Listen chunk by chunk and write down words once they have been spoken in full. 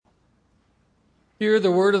Hear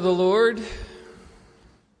the word of the Lord,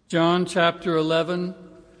 John chapter 11,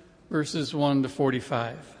 verses 1 to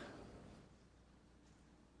 45.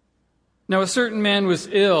 Now a certain man was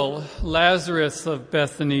ill, Lazarus of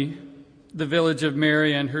Bethany, the village of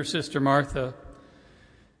Mary and her sister Martha.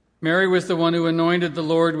 Mary was the one who anointed the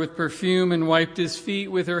Lord with perfume and wiped his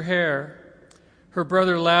feet with her hair. Her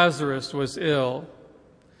brother Lazarus was ill.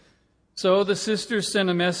 So the sisters sent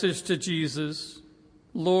a message to Jesus,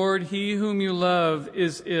 "Lord, he whom you love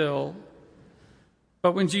is ill."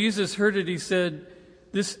 But when Jesus heard it, he said,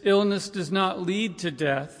 "This illness does not lead to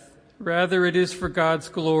death. Rather, it is for God's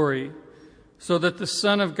glory, so that the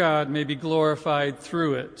Son of God may be glorified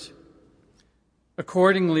through it."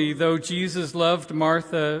 Accordingly, though Jesus loved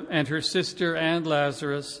Martha and her sister and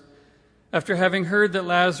Lazarus, after having heard that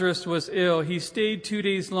Lazarus was ill, he stayed 2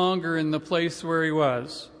 days longer in the place where he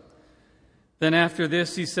was. Then after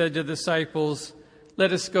this, he said to the disciples,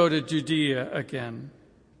 "Let us go to Judea again."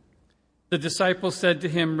 The disciples said to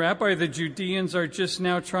him, "Rabbi, the Judeans are just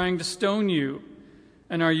now trying to stone you,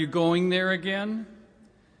 and are you going there again?"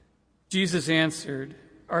 Jesus answered,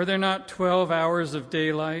 "Are there not 12 hours of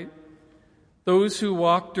daylight? Those who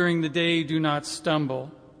walk during the day do not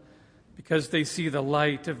stumble, because they see the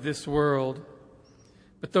light of this world.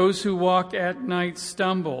 But those who walk at night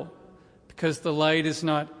stumble, because the light is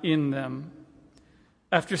not in them."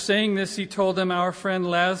 After saying this, he told them, "Our friend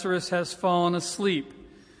Lazarus has fallen asleep,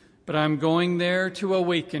 but I'm going there to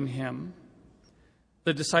awaken him."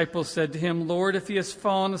 The disciples said to him, "Lord, if he has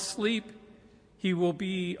fallen asleep, he will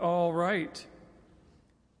be all right."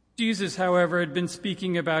 Jesus, however, had been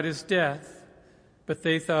speaking about his death, but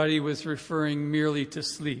they thought he was referring merely to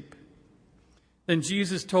sleep. Then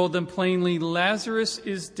Jesus told them plainly, "Lazarus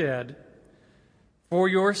is dead. For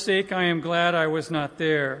your sake I am glad I was not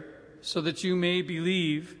there, so that you may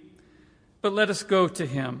believe. But let us go to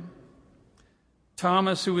him."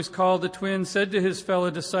 Thomas, who was called the twin, said to his fellow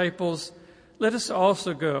disciples, "Let us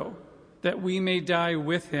also go, that we may die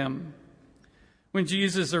with him." When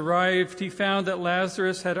Jesus arrived, he found that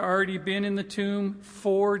Lazarus had already been in the tomb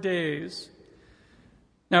 4 days.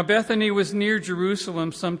 Now Bethany was near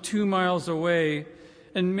Jerusalem, some 2 miles away,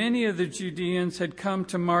 and many of the Judeans had come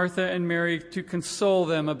to Martha and Mary to console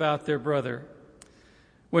them about their brother.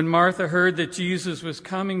 When Martha heard that Jesus was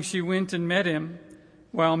coming, she went and met him,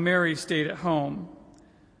 while Mary stayed at home.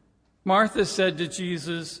 Martha said to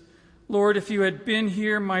Jesus, "Lord, if you had been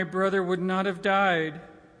here, my brother would not have died.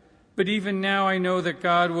 But even now I know that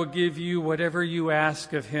God will give you whatever you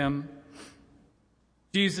ask of him."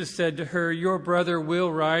 Jesus said to her, "Your brother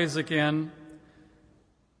will rise again."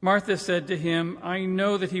 Martha said to him, "I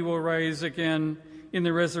know that he will rise again in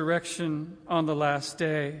the resurrection on the last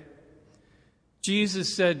day."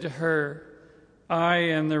 Jesus said to her, "I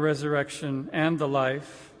am the resurrection and the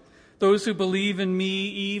life. Those who believe in me,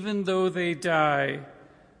 even though they die,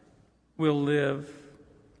 will live.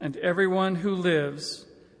 And everyone who lives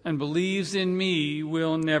and believes in me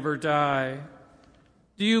will never die.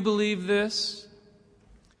 Do you believe this?"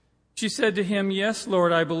 She said to him, "Yes,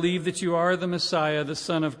 Lord, I believe that you are the Messiah, the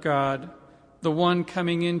Son of God, the one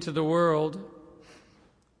coming into the world."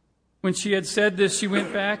 When she had said this, she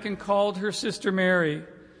went back and called her sister Mary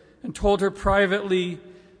and told her privately,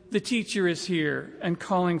 "The teacher is here and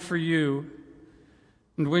calling for you."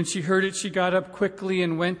 And when she heard it, she got up quickly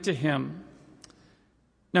and went to him.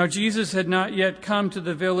 Now Jesus had not yet come to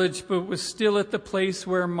the village, but was still at the place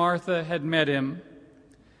where Martha had met him.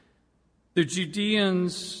 The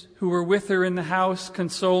Judeans who were with her in the house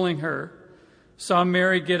consoling her saw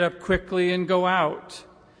Mary get up quickly and go out.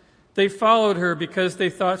 They followed her because they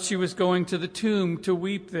thought she was going to the tomb to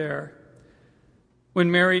weep there. When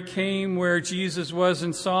Mary came where Jesus was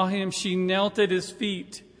and saw him, she knelt at his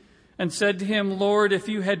feet and said to him, "Lord, if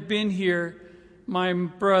you had been here, my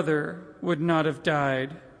brother would not have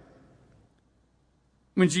died."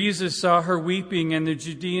 When Jesus saw her weeping and the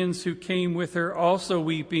Judeans who came with her also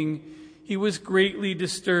weeping, he was greatly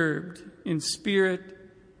disturbed in spirit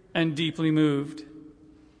and deeply moved.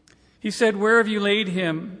 He said, "Where have you laid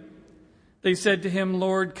him?" They said to him,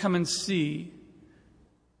 "Lord, come and see."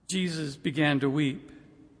 Jesus began to weep.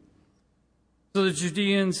 So the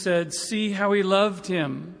Judeans said, "See how he loved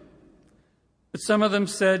him." But some of them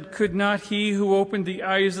said, "Could not he who opened the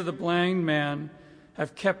eyes of the blind man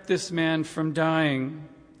have kept this man from dying?"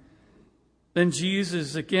 Then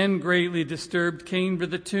Jesus, again greatly disturbed, came to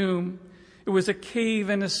the tomb. It was a cave,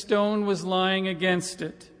 and a stone was lying against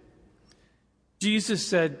it. Jesus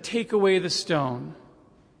said, "Take away the stone."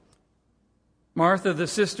 Martha, the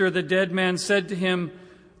sister of the dead man, said to him,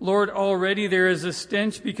 Lord, already there is a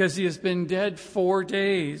stench because he has been dead 4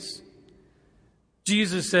 days.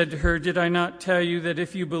 Jesus said to her, "Did I not tell you that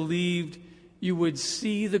if you believed, you would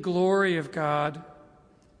see the glory of God?"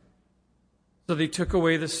 So they took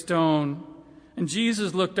away the stone. And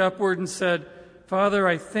Jesus looked upward and said, "Father,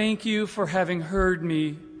 I thank you for having heard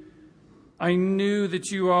me. I knew that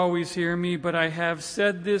you always hear me, but I have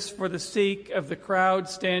said this for the sake of the crowd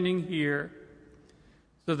standing here,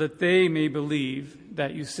 so that they may believe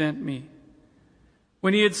that you sent me."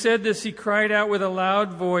 When he had said this, he cried out with a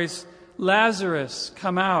loud voice, "Lazarus,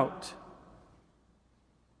 come out."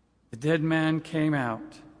 The dead man came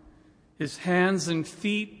out, his hands and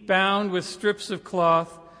feet bound with strips of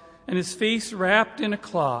cloth, and his face wrapped in a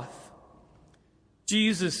cloth.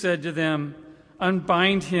 Jesus said to them,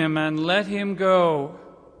 "Unbind him and let him go."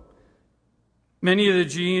 Many of the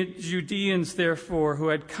Judeans, therefore, who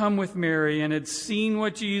had come with Mary and had seen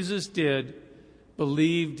what Jesus did,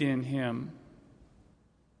 believed in him.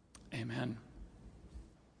 Amen.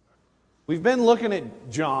 We've been looking at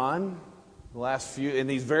John the last few in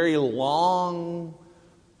these very long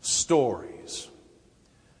stories.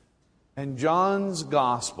 And John's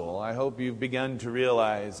gospel, I hope you've begun to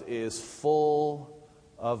realize, is full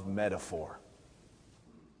of metaphor.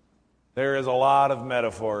 There is a lot of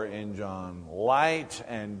metaphor in John. Light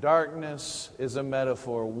and darkness is a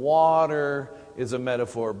metaphor. Water is a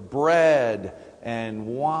metaphor. Bread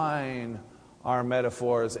and wine are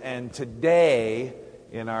metaphors. And today,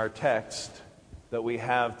 in our text that we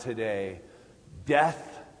have today,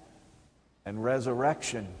 death and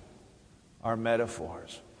resurrection are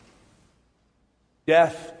metaphors.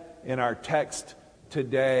 Death in our text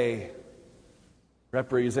today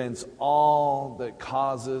represents all that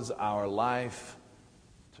causes our life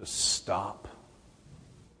to stop.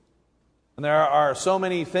 And there are so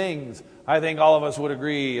many things, I think all of us would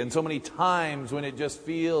agree, and so many times when it just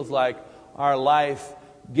feels like our life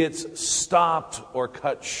gets stopped or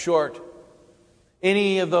cut short.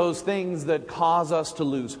 Any of those things that cause us to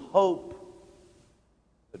lose hope,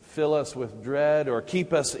 that fill us with dread or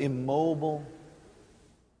keep us immobile,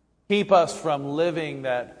 keep us from living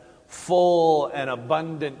that full and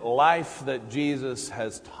abundant life that Jesus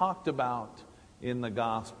has talked about in the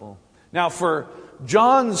gospel. Now, for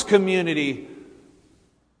John's community,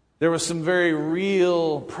 there were some very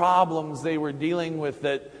real problems they were dealing with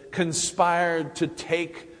that conspired to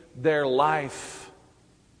take their life.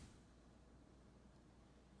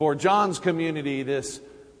 For John's community, this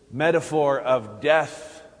metaphor of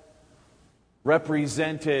death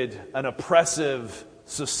represented an oppressive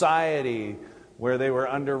society where they were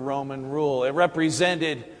under Roman rule. It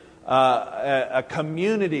represented a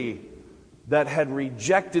community that had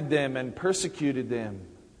rejected them and persecuted them.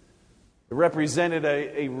 It represented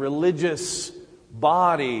a religious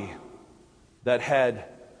body that had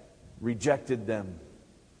rejected them.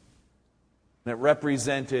 And it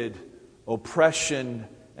represented oppression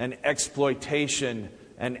and exploitation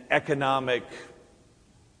and economic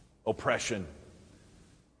oppression.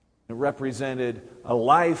 It represented a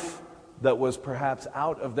life that was perhaps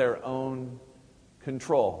out of their own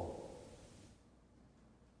control.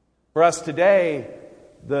 For us today,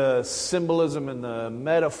 the symbolism and the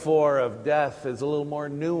metaphor of death is a little more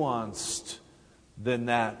nuanced than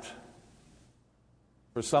that.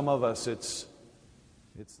 For some of us, it's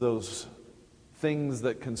those things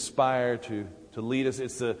that conspire to lead us.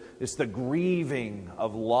 It's the grieving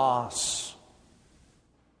of loss.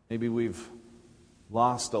 Maybe we've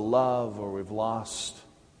lost a love, or we've lost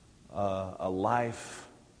a life,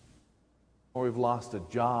 or we've lost a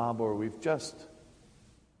job, or we've just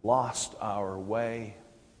lost our way.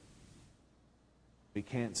 We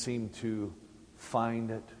can't seem to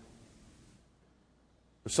find it.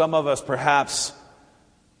 For some of us, perhaps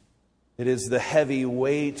it is the heavy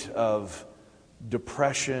weight of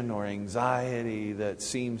depression or anxiety that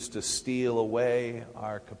seems to steal away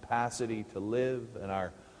our capacity to live and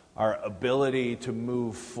our ability to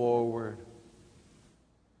move forward.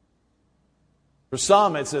 For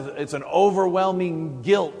some, it's an overwhelming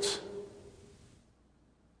guilt.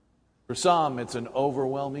 For some, it's an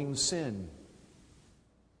overwhelming sin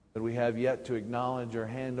that we have yet to acknowledge or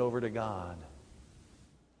hand over to God.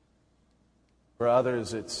 For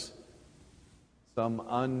others, it's some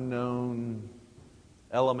unknown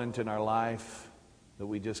element in our life that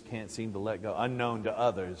we just can't seem to let go. Unknown to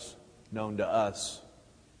others, known to us.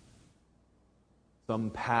 Some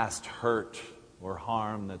past hurt or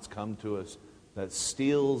harm that's come to us that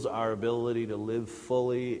steals our ability to live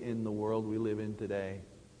fully in the world we live in today.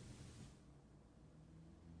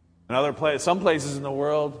 In some places in the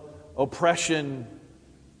world, oppression,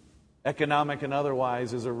 economic and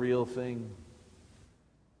otherwise, is a real thing.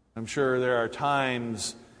 I'm sure there are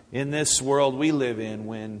times in this world we live in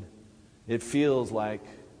when it feels like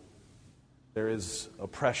there is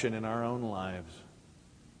oppression in our own lives.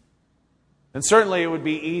 And certainly it would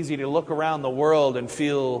be easy to look around the world and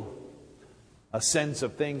feel a sense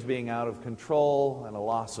of things being out of control and a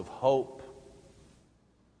loss of hope.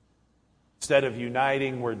 Instead of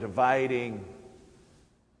uniting, we're dividing.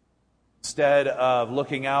 Instead of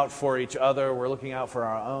looking out for each other, we're looking out for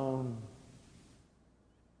our own.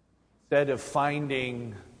 Instead of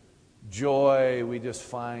finding joy, we just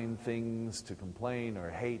find things to complain or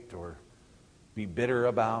hate or be bitter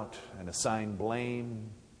about and assign blame.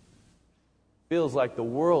 Feels like the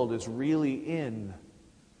world is really in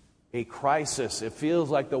a crisis. It feels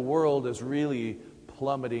like the world is really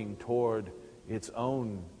plummeting toward its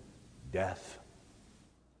own death.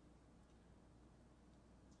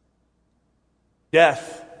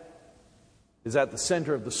 Death is at the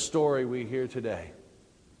center of the story we hear today.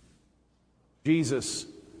 Jesus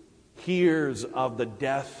hears of the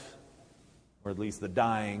death, or at least the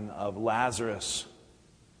dying, of Lazarus.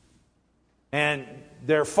 And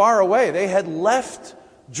they're far away. They had left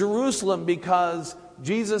Jerusalem because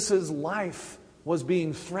Jesus' life was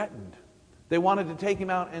being threatened. They wanted to take him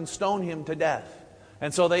out and stone him to death.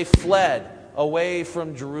 And so they fled away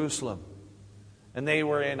from Jerusalem. And they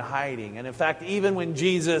were in hiding. And in fact, even when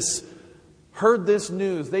Jesus heard this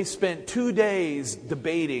news, they spent 2 days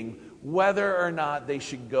debating whether or not they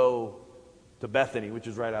should go to Bethany, which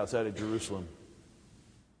is right outside of Jerusalem,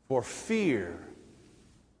 for fear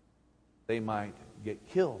they might get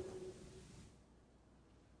killed.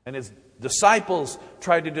 And his disciples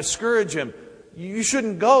tried to discourage him. You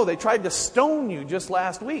shouldn't go. They tried to stone you just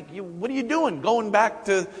last week. What are you doing going back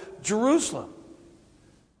to Jerusalem?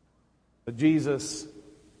 But Jesus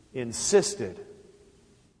insisted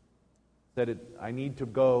that I need to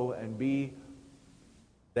go and be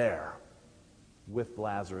there with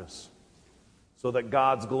Lazarus so that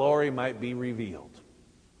God's glory might be revealed.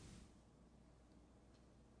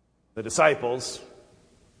 The disciples,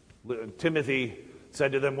 Timothy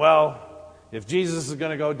said to them, well, if Jesus is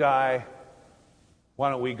going to go die,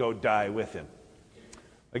 why don't we go die with him?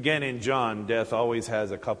 Again, in John, death always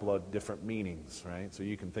has a couple of different meanings, right? So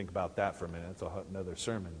you can think about that for a minute. It's another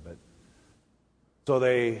sermon. But so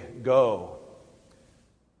they go.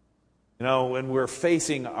 You know, when we're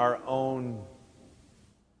facing our own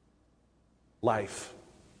life,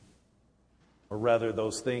 or rather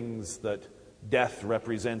those things that death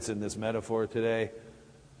represents in this metaphor today,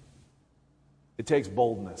 it takes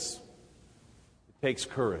boldness. It takes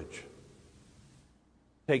courage.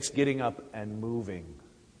 It takes getting up and moving,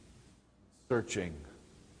 searching,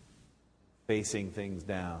 facing things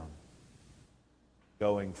down,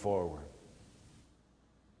 going forward.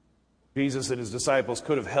 Jesus and his disciples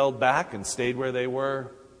could have held back and stayed where they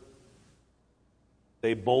were.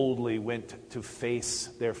 They boldly went to face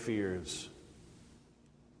their fears,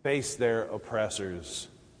 face their oppressors,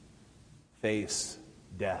 face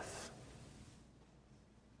death.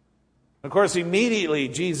 Of course, immediately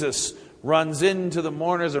Jesus runs into the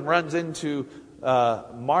mourners and runs into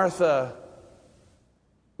Martha,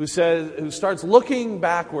 who starts looking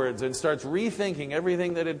backwards and starts rethinking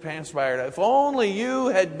everything that had transpired. If only you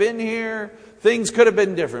had been here, things could have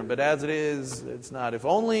been different. But as it is, it's not. If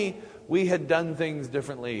only we had done things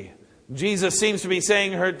differently. Jesus seems to be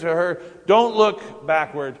saying to her, don't look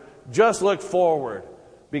backward, just look forward,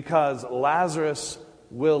 because Lazarus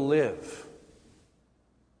will live.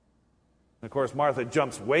 And of course, Martha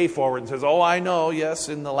jumps way forward and says, oh, I know, yes,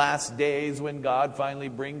 in the last days when God finally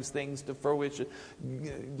brings things to fruition,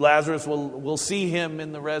 Lazarus will see him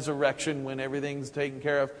in the resurrection when everything's taken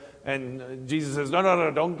care of. And Jesus says,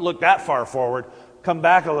 no, don't look that far forward. Come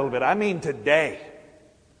back a little bit. I mean today.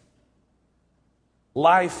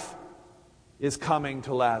 Life is coming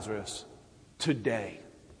to Lazarus today.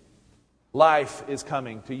 Life is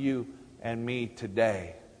coming to you and me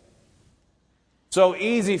today. So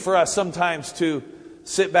easy for us sometimes to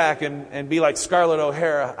sit back and be like Scarlett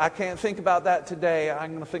O'Hara. I can't think about that today.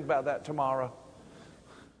 I'm going to think about that tomorrow.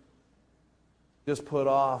 Just put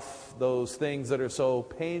off those things that are so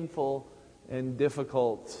painful and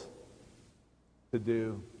difficult to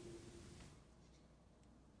do.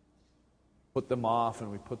 Put them off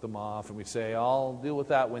and we put them off and we say, I'll deal with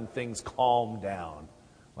that when things calm down.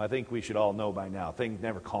 Well, I think we should all know by now, things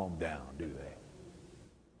never calm down, do they?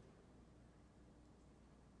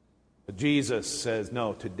 But Jesus says,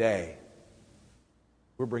 no, today.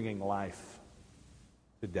 We're bringing life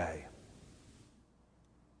today.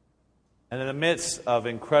 And in the midst of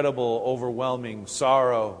incredible, overwhelming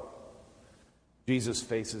sorrow, Jesus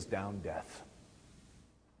faces down death.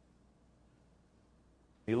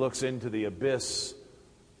 He looks into the abyss,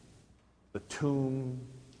 the tomb,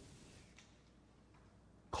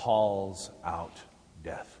 calls out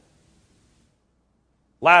death.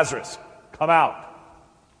 Lazarus, come out.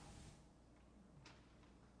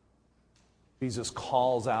 Jesus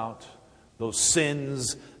calls out those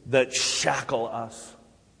sins that shackle us.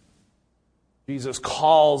 Jesus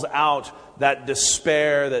calls out that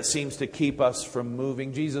despair that seems to keep us from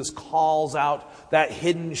moving. Jesus calls out that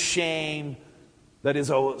hidden shame that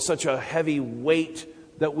is such a heavy weight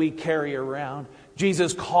that we carry around.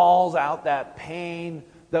 Jesus calls out that pain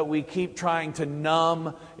that we keep trying to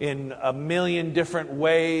numb in a million different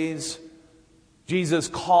ways. Jesus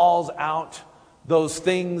calls out those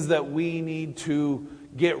things that we need to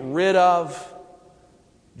get rid of.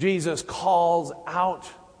 Jesus calls out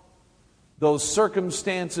those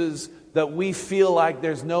circumstances that we feel like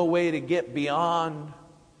there's no way to get beyond.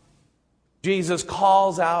 Jesus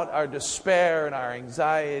calls out our despair and our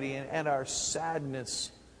anxiety and our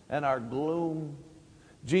sadness and our gloom.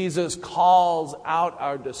 Jesus calls out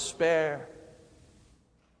our despair.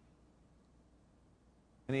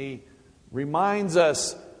 And He reminds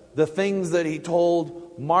us the things that He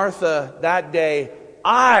told Martha that day.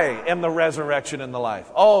 I am the resurrection and the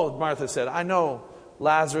life. Oh, Martha said, I know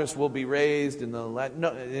Lazarus will be raised.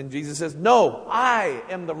 And Jesus says, no, I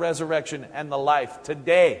am the resurrection and the life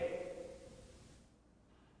today.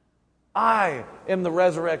 I am the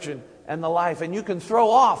resurrection and the life. And you can throw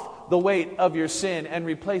off the weight of your sin and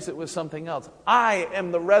replace it with something else. I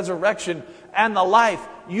am the resurrection and the life.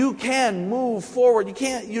 You can move forward.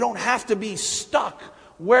 You don't have to be stuck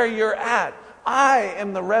where you're at. I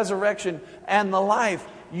am the resurrection and the life.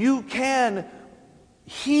 You can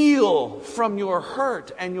heal from your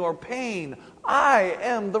hurt and your pain. I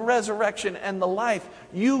am the resurrection and the life.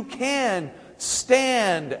 You can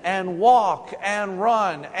stand and walk and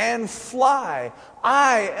run and fly.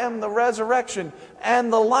 I am the resurrection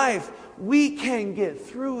and the life. We can get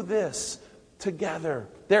through this together.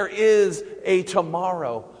 There is a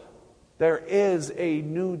tomorrow. There is a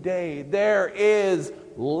new day. There is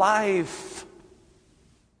life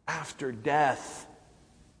after death.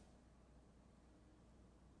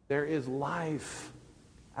 There is life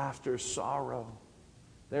after sorrow.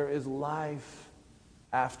 There is life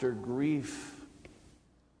after grief.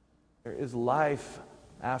 There is life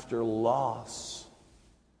after loss.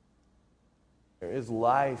 There is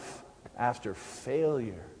life after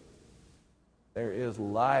failure. There is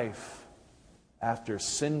life after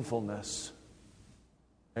sinfulness.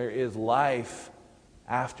 There is life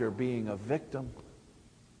after being a victim.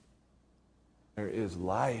 There is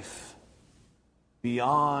life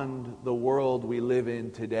beyond the world we live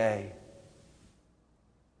in today.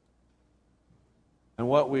 And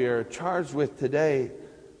what we are charged with today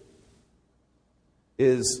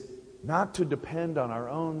is not to depend on our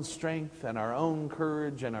own strength and our own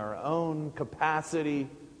courage and our own capacity,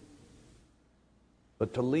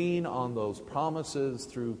 but to lean on those promises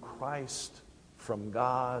through Christ from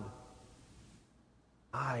God.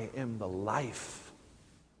 I am the life,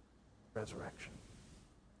 resurrection.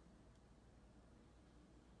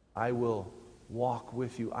 I will walk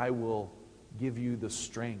with you. I will give you the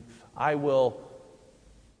strength. I will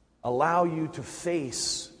allow you to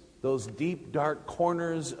face those deep, dark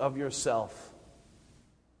corners of yourself.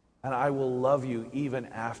 And I will love you even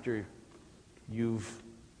after you've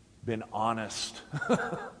been honest.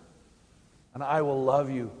 And I will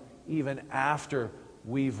love you even after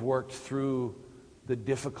we've worked through the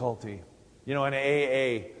difficulty. You know, in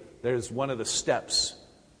AA, there's one of the steps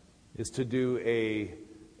is to do a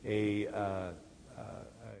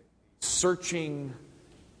searching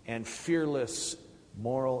and fearless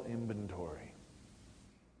moral inventory.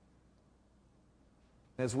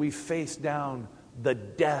 As we face down the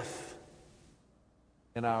death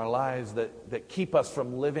in our lives that keep us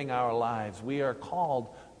from living our lives, we are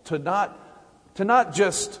called to not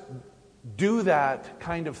just do that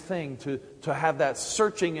kind of thing, to have that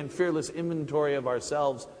searching and fearless inventory of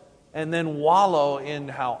ourselves and then wallow in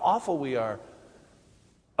how awful we are.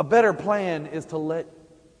 A better plan is to let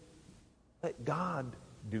God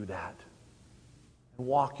do that and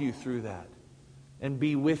walk you through that and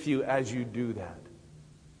be with you as you do that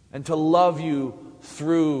and to love you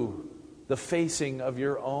through the facing of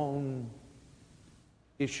your own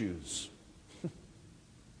issues,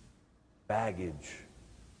 baggage,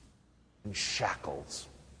 and shackles.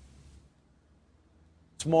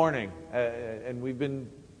 This morning, and we've been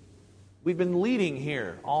leading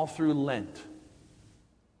here all through Lent.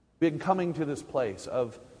 Been coming to this place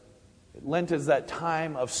of Lent is that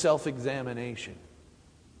time of self-examination.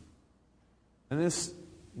 And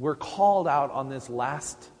we're called out on this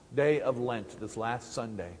last day of Lent, this last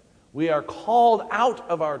Sunday. We are called out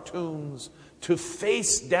of our tombs to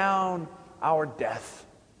face down our death.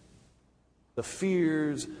 the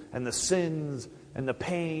fears and the sins and the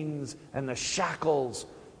pains and the shackles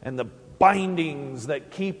and the bindings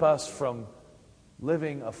that keep us from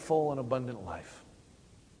living a full and abundant life.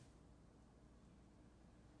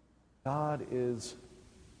 God is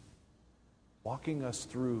walking us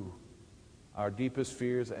through our deepest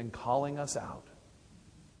fears and calling us out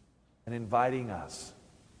and inviting us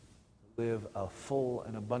to live a full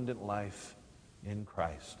and abundant life in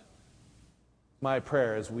Christ. My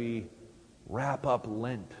prayer as we wrap up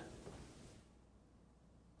Lent,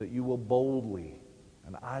 that you will boldly,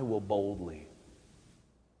 and I will boldly,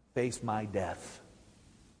 face my death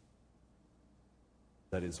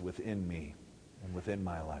that is within me and within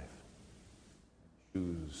my life.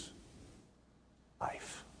 Choose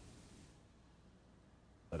life.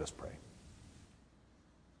 Let us pray.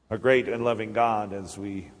 Our great and loving God, as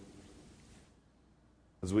we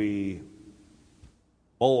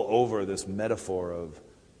mull over this metaphor of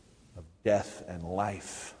death and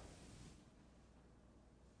life,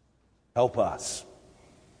 help us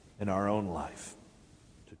in our own life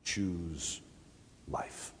to choose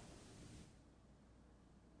life.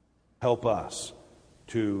 Help us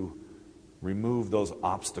to remove those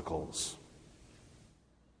obstacles,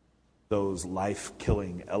 those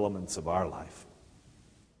life-killing elements of our life,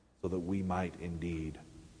 so that we might indeed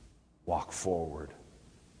walk forward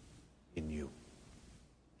in you.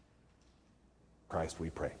 Christ,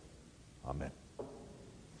 we pray. Amen.